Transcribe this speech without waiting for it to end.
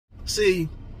See,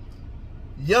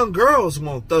 young girls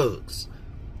want thugs,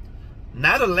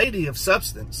 not a lady of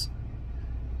substance.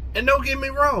 And don't get me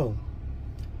wrong,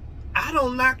 I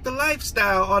don't knock the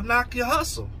lifestyle or knock your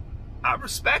hustle. I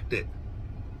respect it.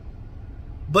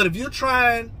 But if you're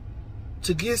trying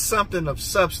to get something of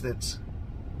substance,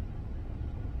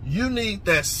 you need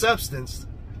that substance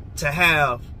to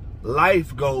have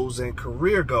life goals and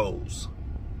career goals,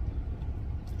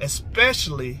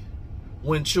 especially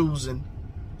when choosing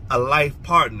a life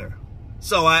partner.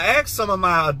 So I asked some of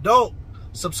my adult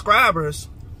subscribers,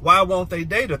 why won't they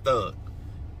date a thug?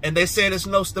 And they said there's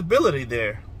no stability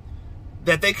there,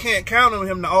 that they can't count on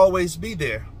him to always be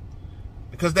there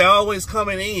because they're always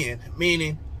coming in,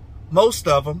 meaning most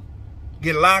of them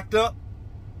get locked up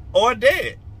or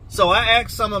dead. So I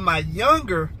asked some of my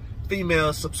younger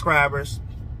female subscribers,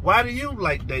 why do you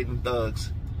like dating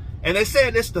thugs? And they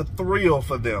said it's the thrill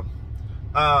for them.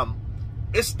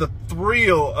 It's the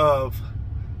thrill of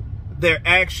their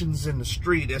actions in the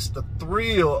street. It's the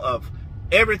thrill of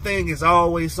everything is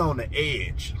always on the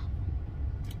edge.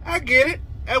 I get it.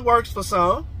 It works for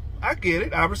some. I get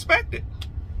it. I respect it.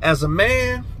 As a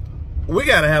man, we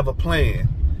got to have a plan.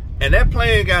 And that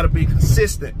plan got to be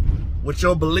consistent with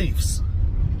your beliefs.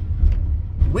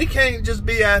 We can't just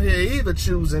be out here either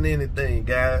choosing anything,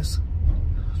 guys.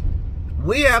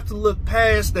 We have to look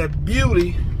past that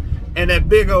beauty and that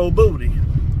big old booty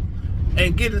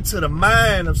and get into the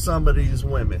mind of some of these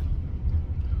women.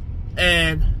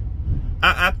 And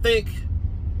I think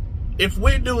if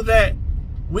we do that,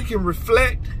 we can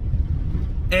reflect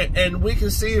and we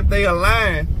can see if they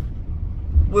align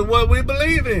with what we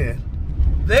believe in.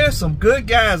 There's some good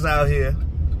guys out here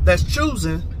that's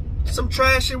choosing some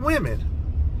trashy women.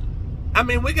 I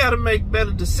mean, we got to make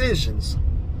better decisions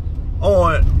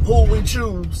on who we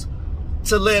choose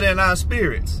to let in our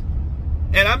spirits.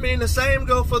 And I mean, the same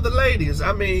go for the ladies.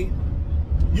 I mean,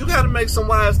 you got to make some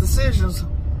wise decisions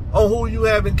on who you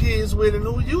having kids with and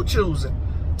who you choosing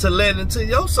to let into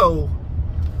your soul,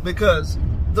 because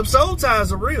the soul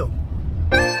ties are real.